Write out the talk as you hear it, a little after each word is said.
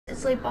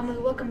it's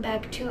LateBomber. Welcome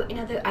back to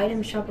another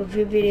item shop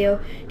review video.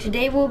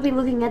 Today we'll be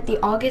looking at the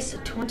August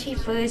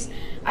 21st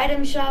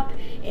item shop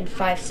in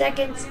 5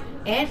 seconds,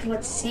 and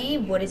let's see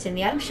what is in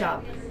the item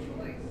shop.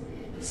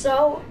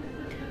 So,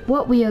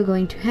 what we are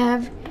going to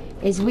have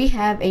is we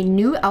have a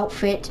new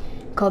outfit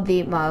called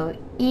the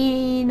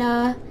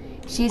Marina.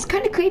 She's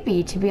kind of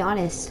creepy, to be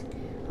honest.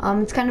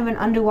 It's kind of an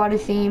underwater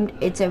themed.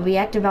 It's a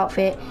reactive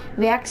outfit,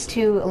 reacts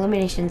to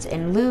eliminations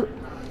and loot.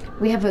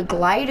 We have a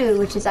glider,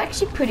 which is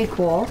actually pretty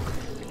cool.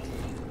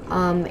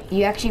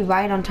 You actually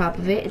ride on top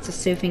of it. It's a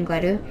surfing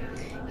glider.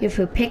 You have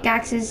her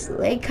pickaxes.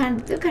 They're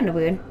kind of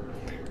weird.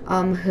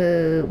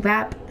 Her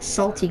wrap,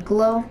 salty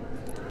glow.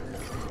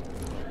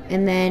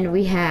 And then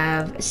we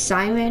have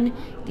Siren.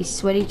 The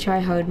sweaty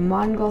tryhard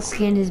Mongol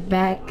skin is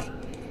back,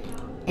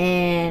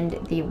 and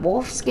the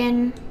wolf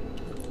skin.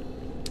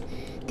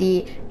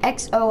 The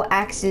XO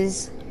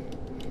axes,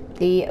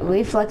 the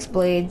reflex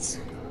blades,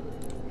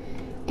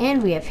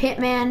 and we have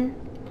Hitman,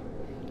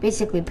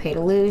 basically pay to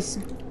lose.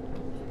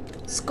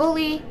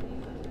 Scully,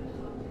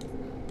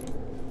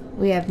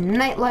 we have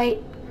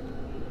Nightlight,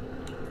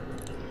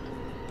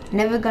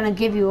 never gonna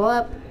give you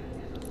up.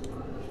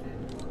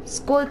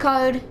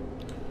 Scorecard,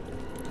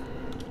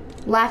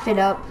 laugh it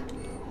up,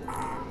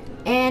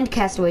 and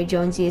Castaway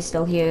Jonesy is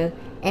still here,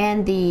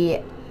 and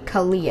the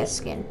Kalia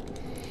skin.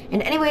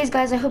 And anyways,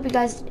 guys, I hope you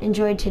guys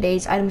enjoyed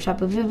today's item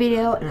shop review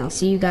video, and I'll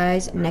see you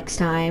guys next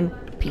time.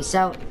 Peace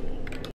out.